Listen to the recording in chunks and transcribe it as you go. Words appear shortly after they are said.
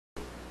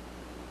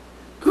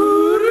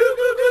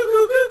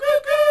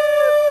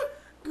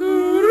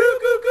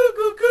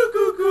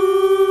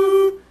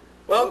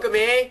to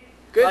me, eh?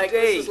 Good like,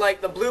 day. This is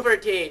like the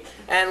blooper88,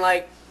 and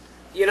like,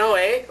 you know,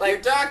 eh? Like,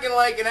 You're talking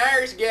like an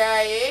Irish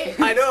guy, eh?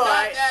 I know,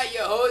 Stop that, you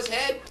hose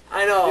head.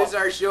 I know. This is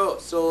our show,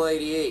 Soul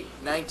 88,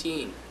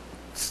 19.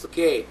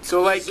 Okay,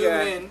 So like, zoom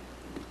in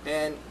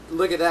and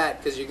look at that,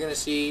 because you're gonna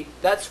see.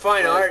 That's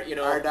fine art, you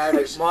know. Our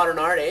divers. Modern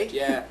art, eh?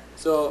 Yeah.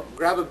 So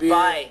grab a beer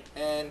Bye.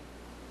 and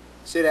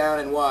sit down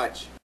and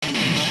watch.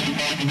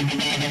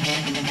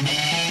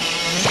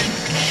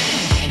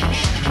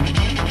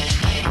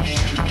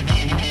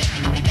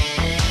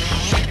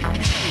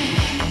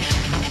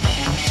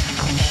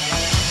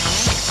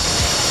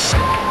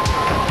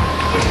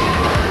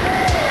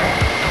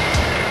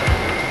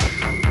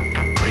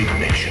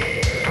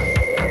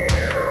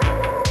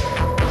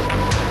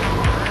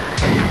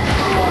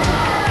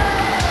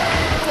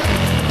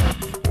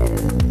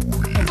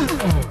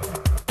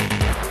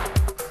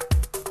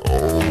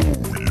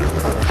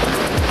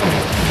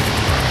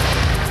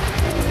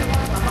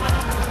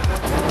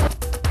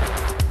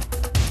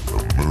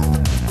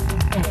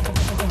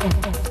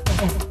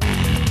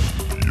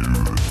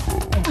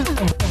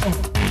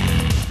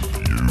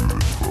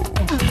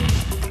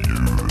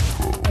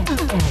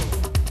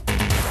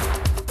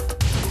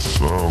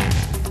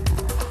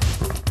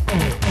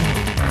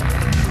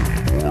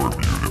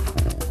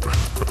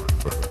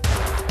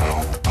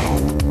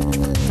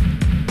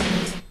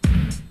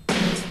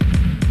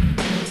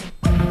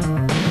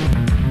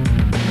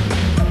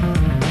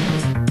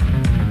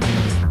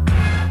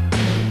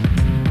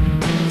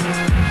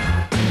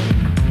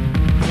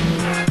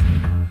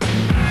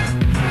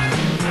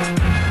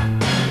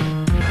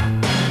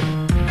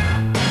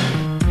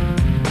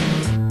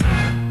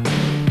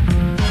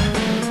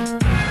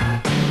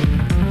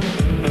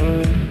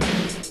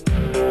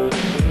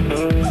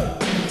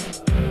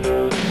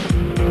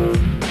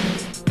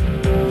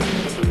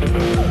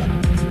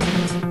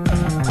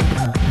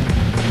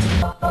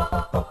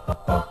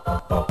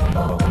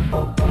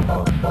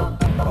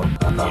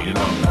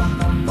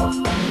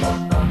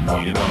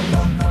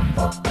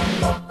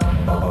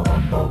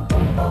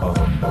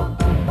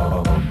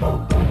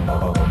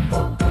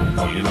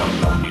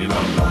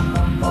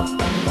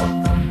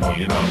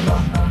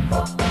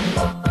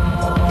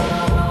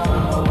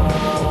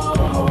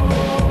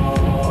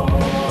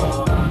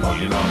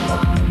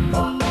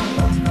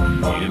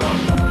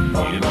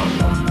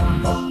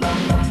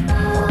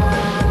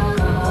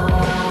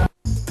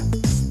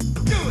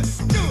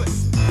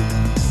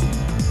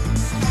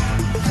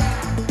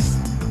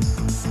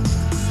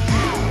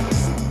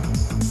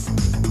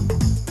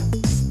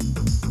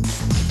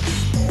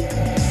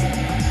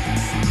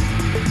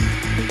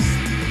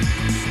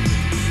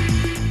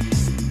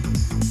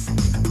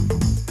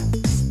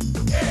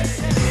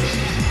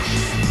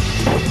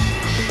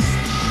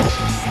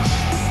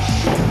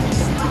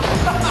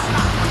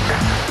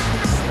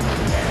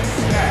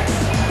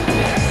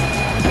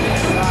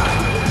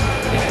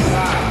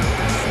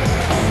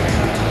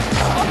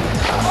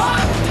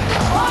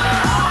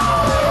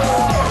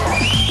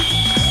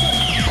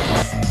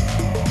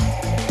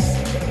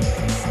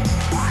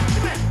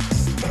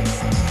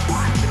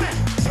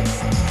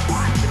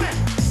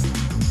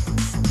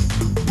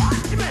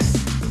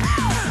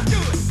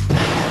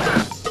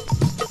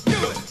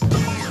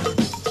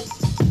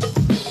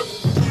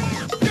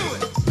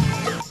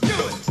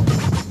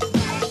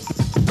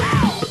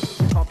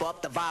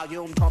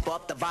 Pump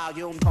up the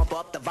volume, pump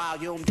up the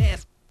volume,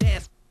 dance,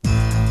 dance.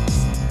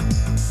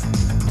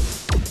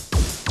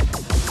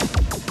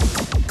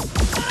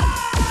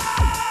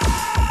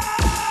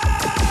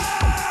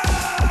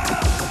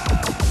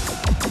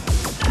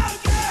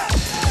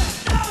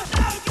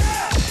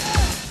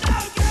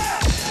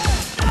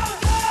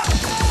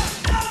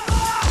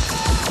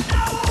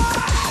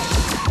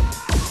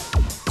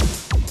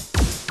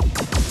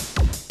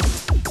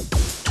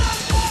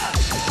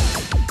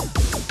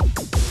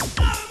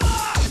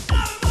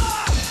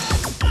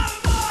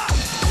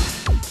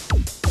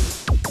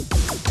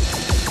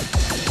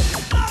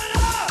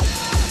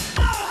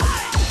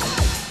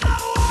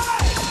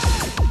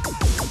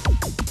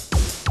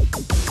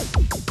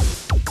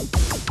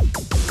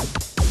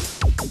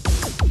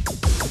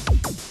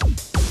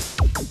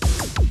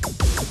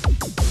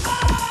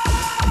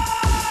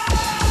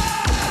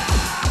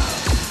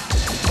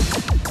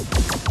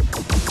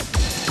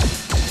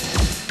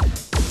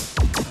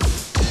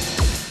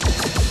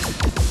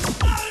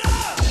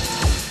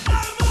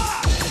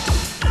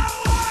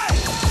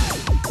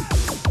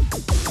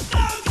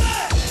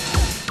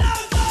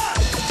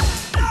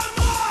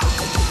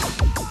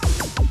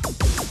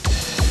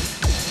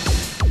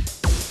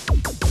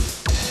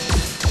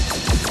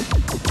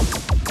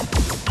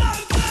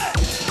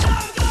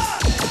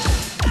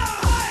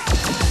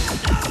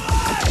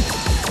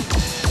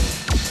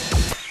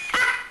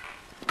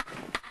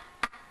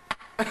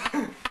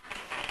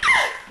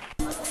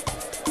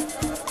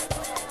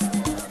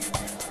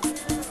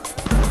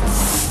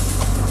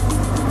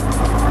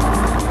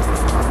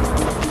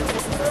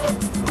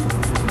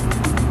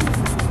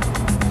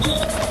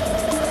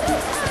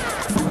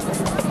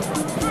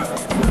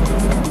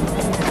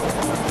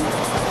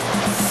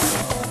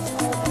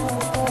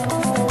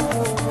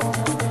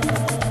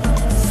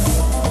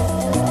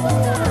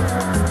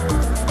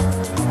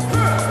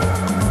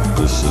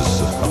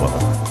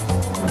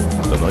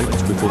 The night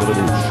before the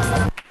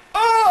revolution.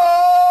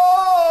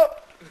 Oh!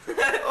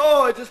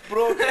 Oh, I just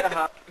broke it in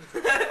half.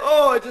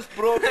 Oh, I just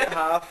broke it in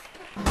half.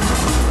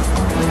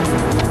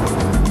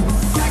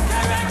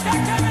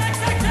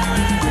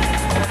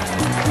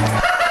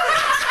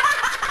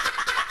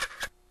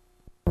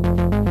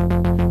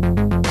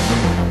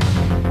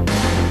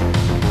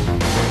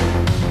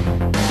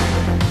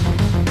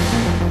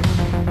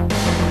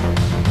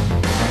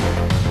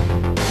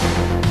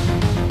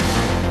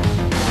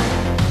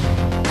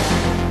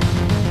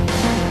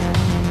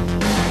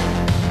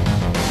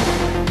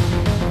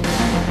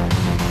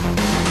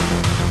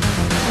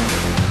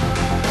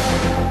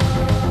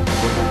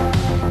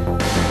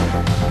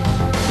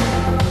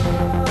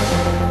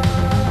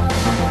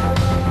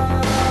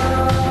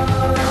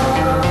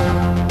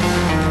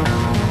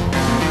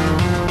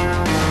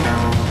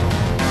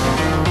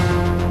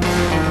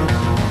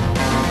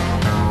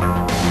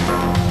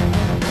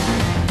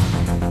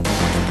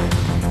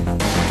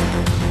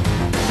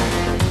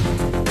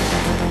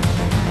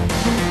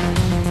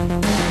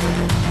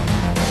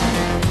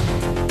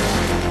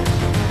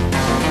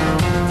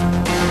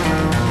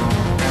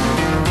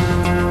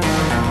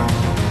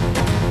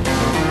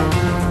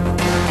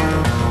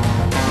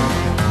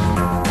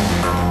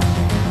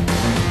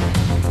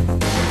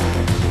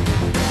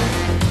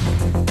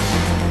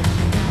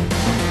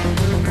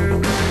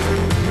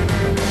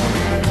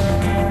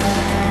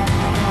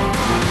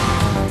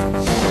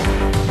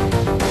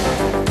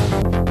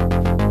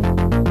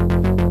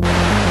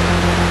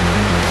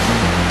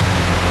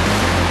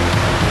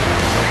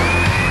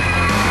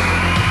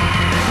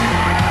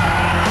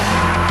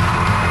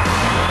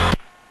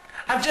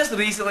 I've just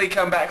recently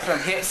come back from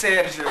hip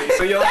surgery,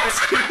 so you'll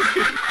have to...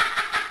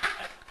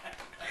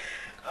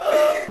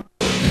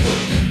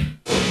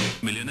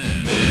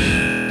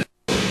 Millionaire.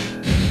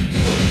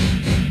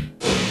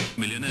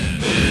 Millionaire.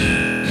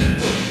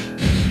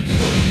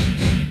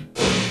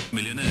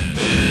 Millionaire.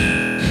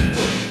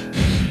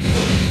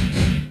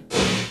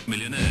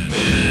 Millionaire.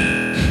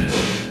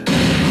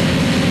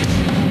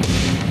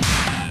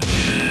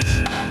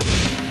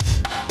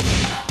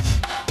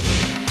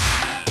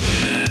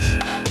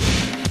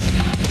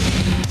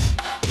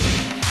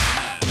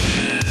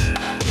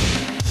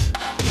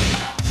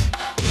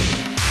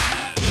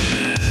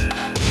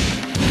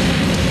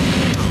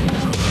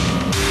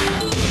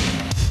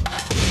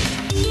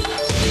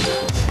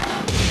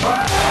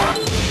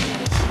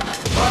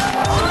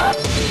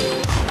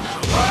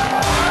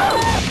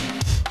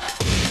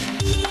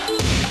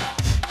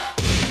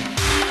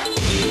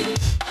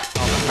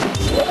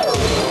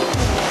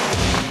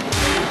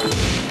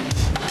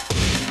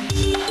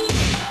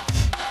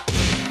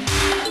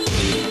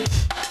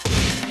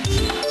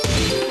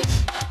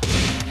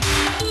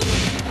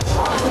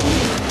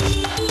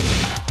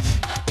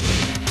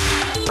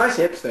 Nice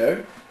hips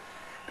though.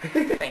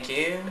 Thank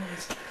you.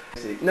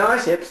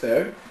 Nice hips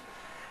though.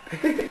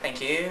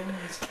 Thank you.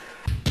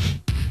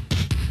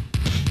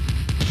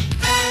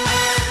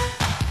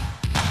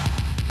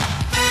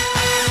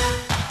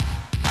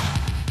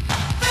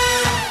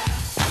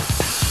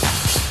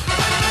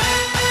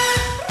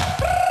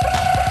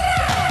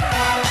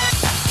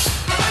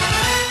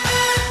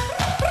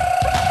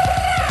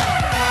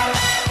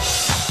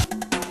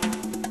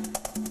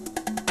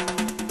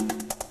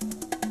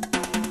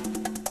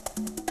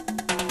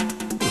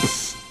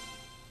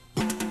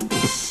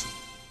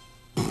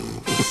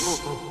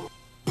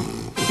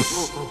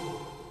 Oh.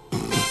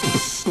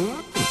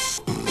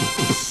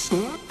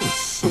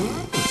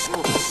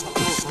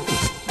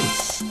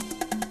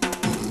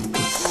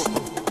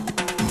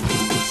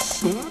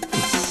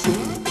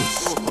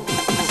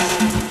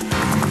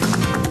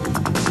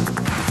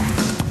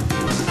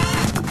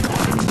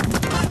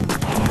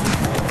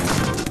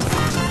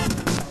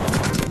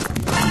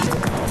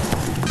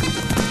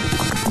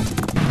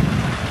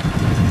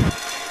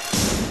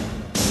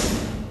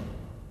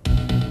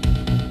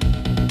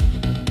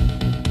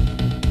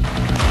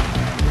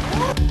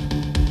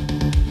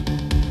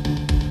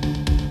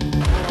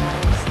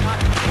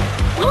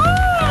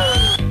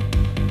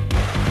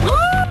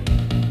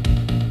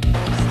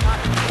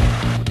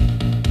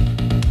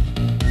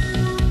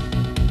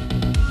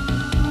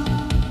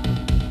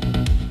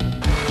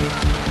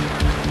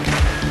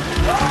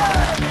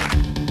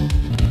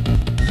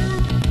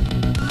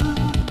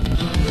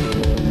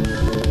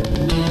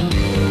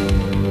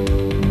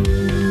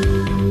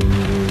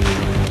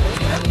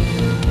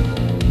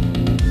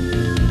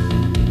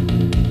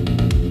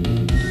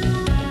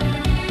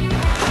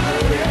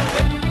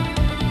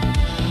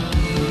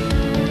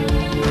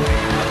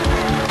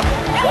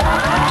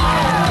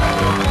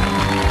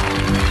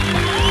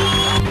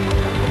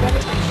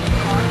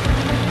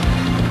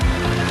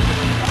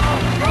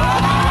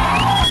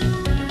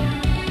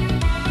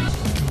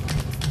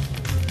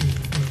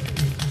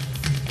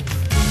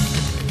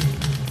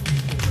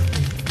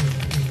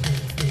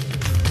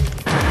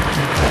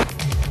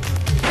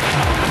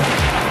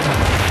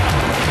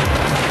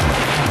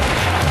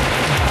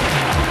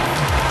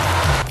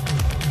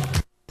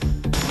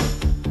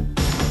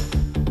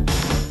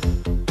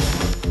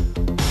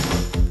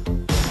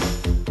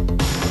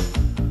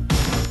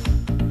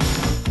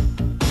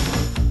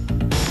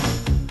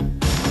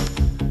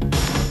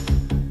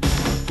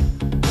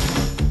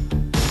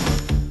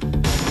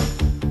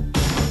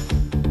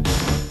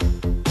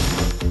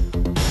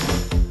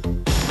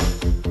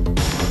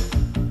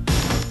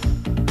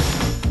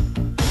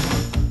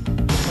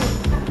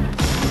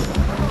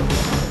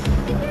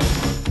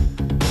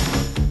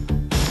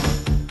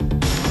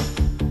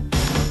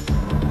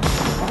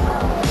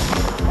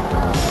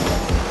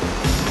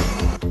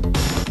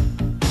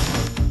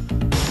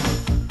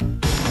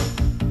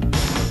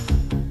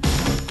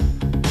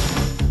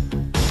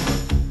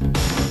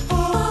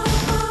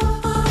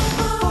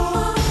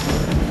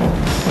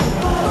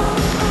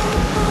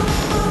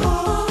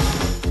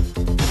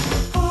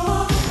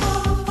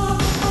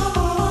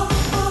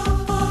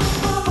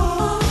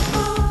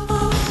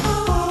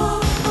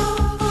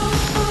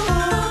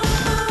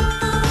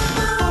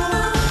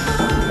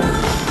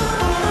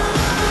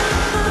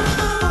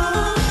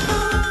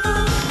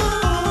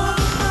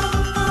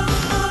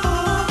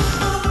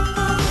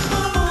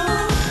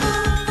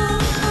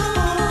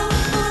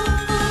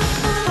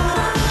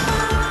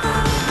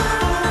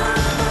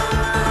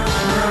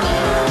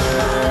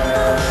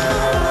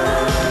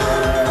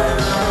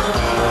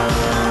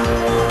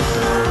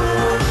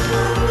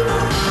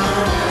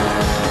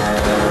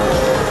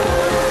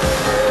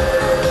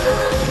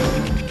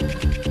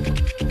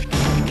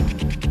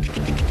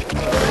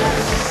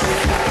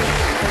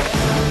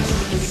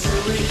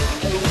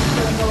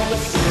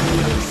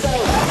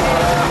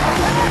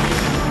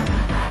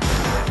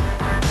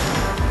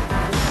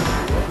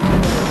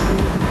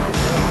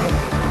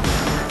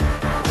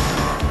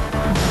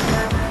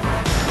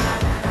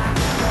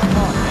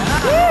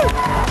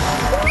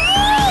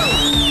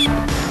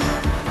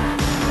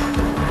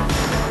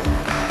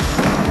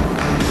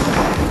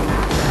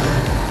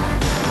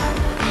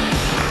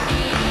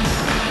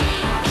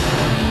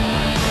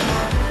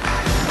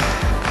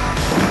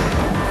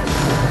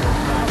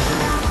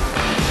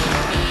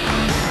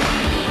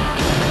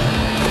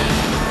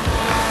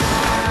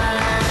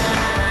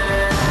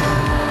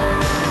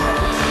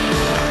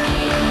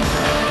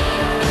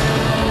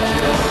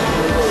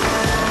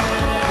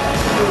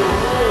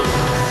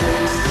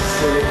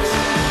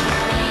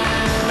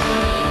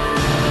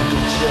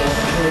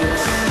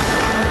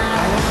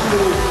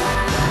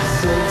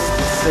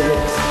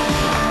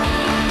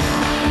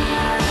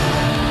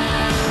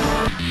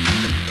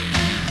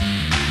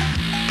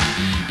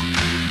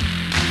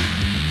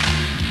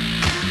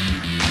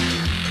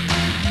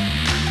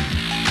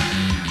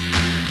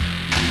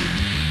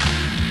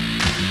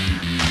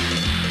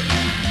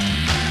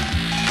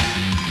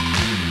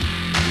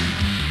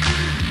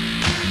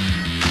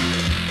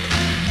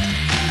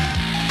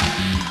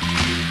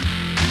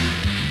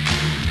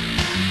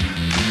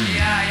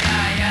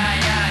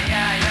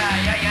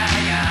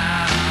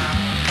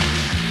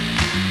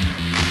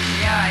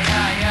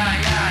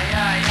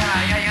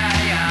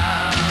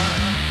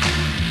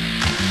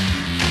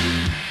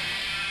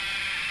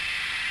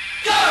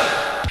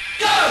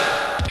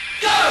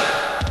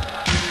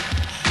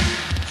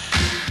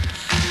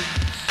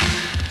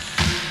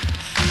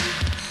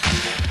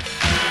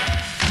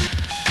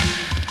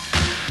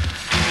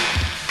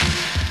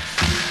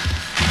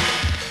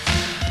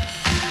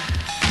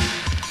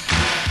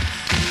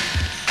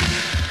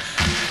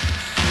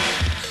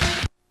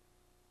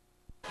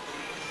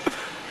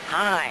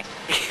 Hi.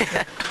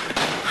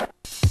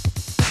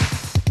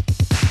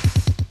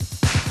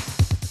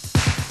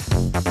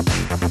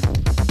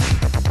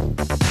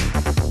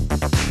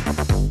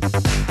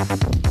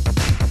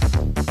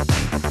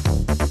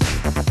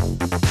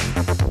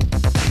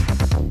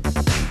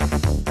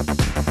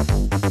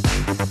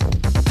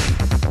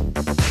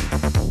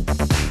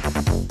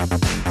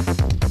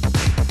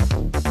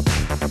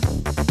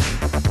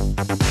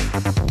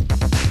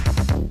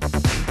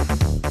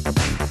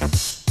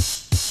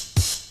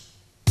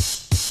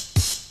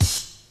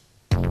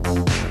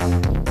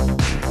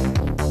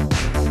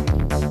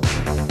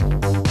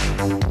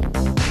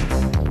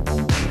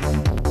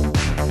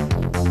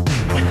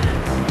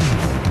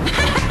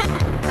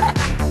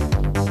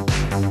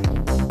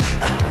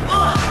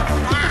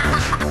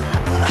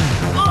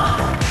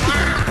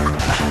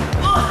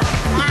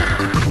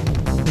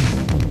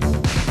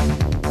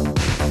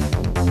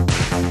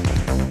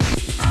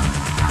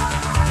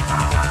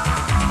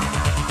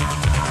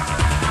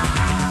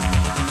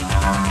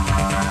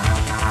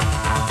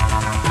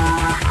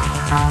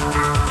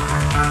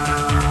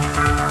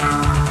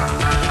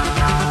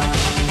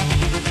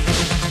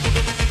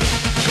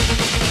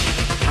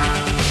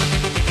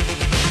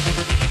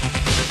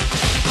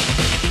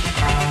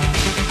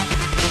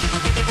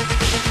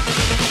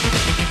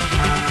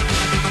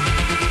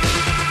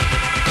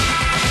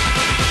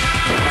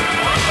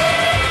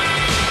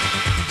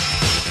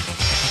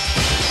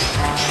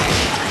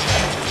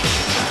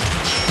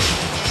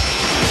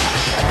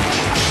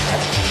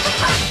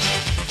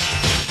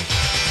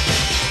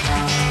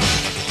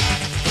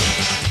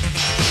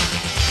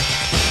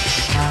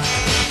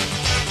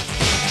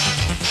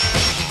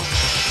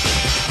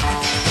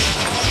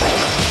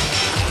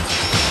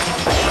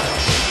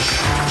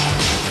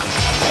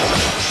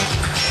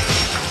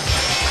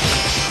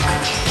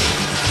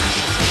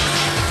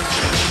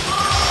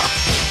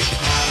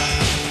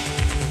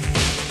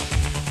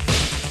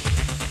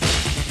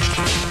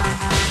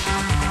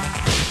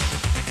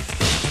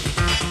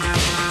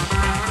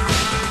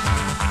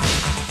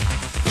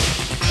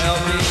 Help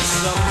me,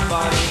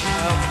 somebody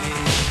help me.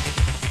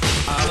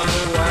 I don't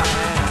know where I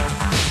am.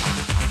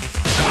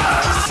 I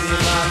see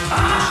my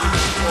future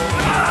for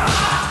me.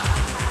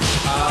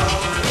 I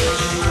don't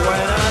wish you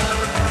when I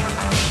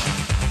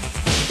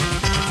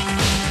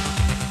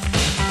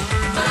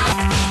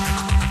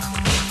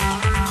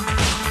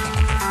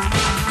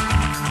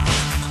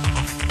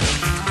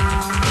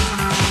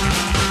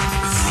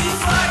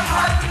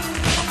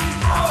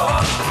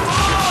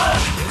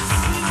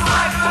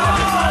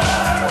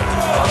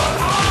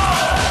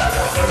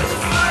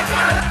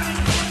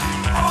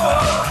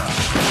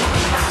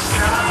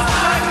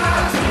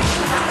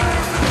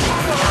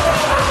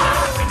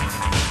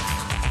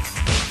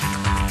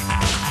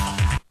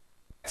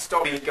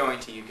Stop me going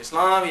to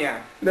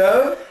Yugoslavia.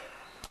 No?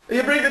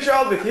 You bring the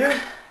child with you?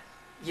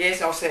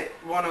 Yes, I'll set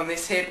one on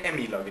this hip and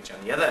me luggage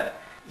on the other.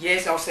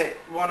 Yes, I'll set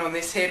one on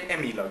this hip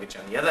and me luggage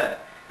on the other.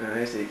 Oh,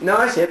 I see.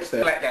 Nice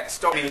hipster. Like that.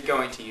 Stop me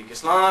going to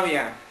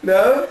Yugoslavia.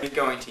 No? Me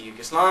going to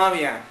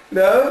Yugoslavia.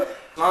 No?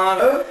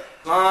 Slavia.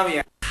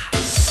 Slavia.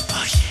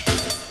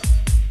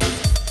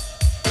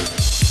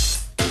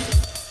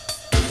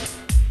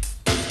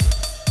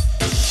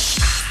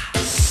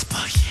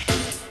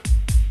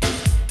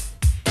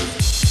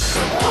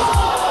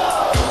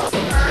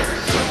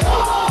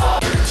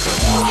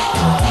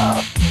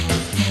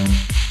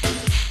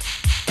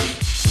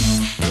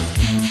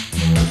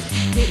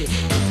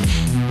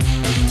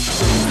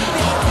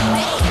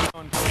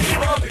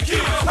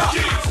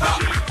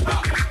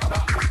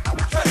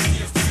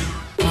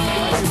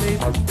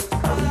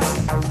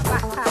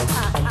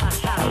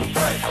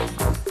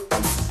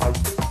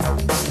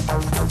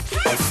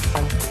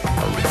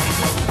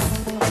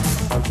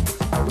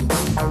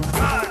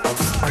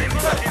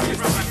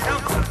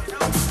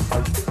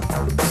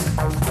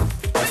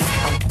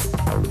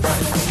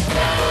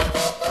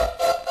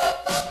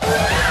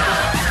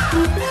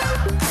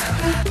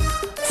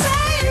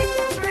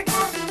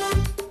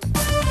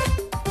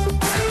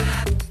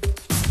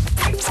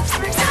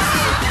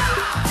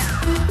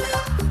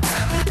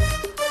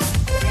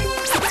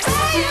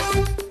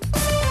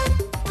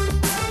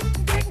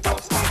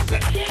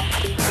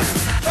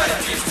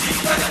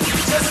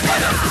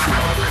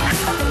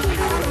 Just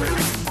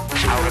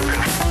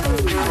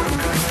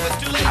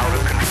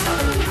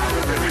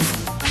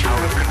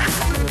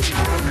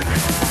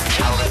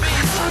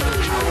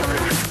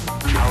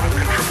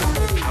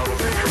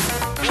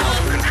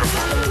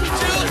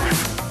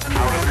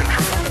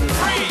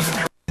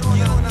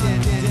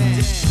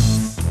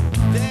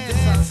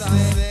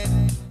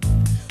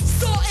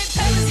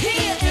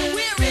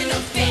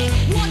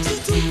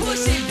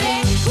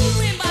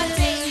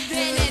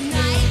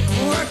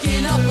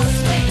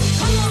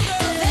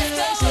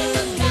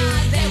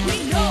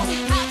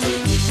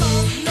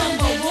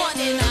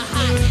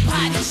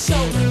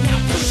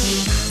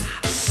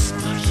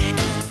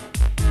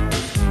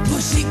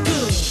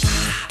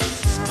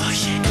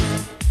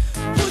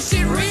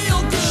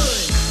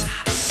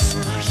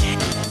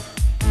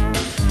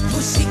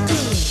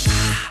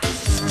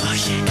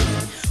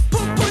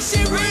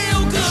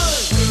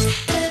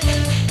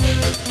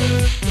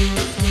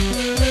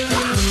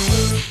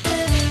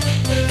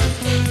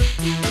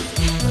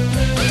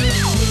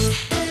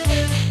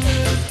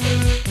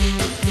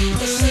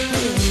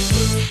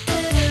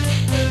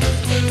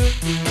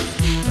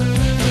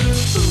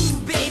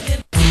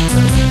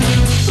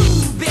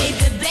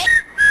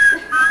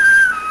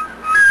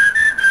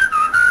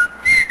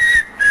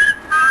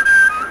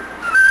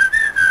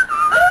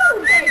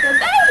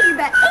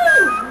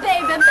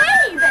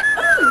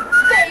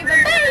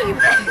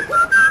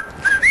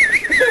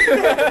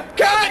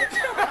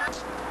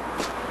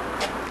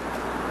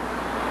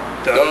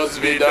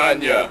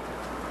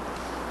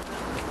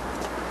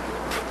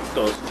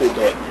Those two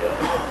don't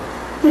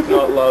yet.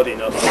 Not loud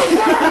enough.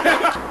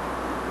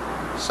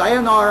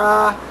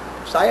 Sayonara.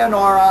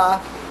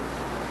 Sayonara.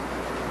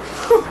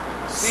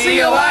 See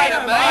you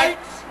later, mate.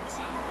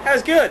 That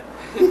was good.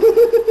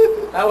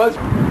 That was...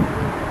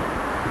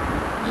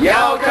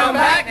 Y'all come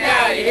back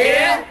now, you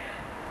hear?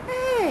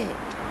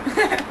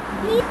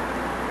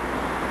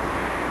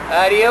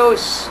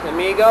 Adios,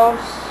 amigos.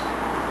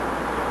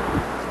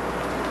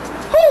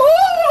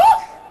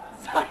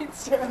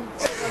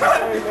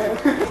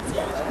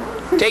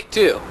 Take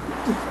two.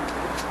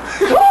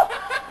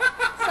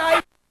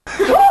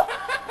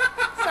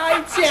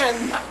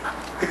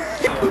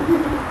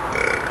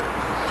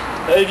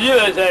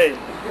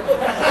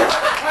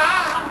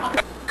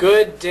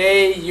 Good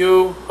day,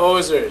 you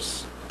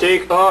hosers.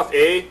 Take off,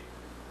 eh?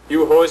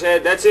 You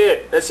hosehead. That's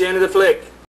it. That's the end of the flick.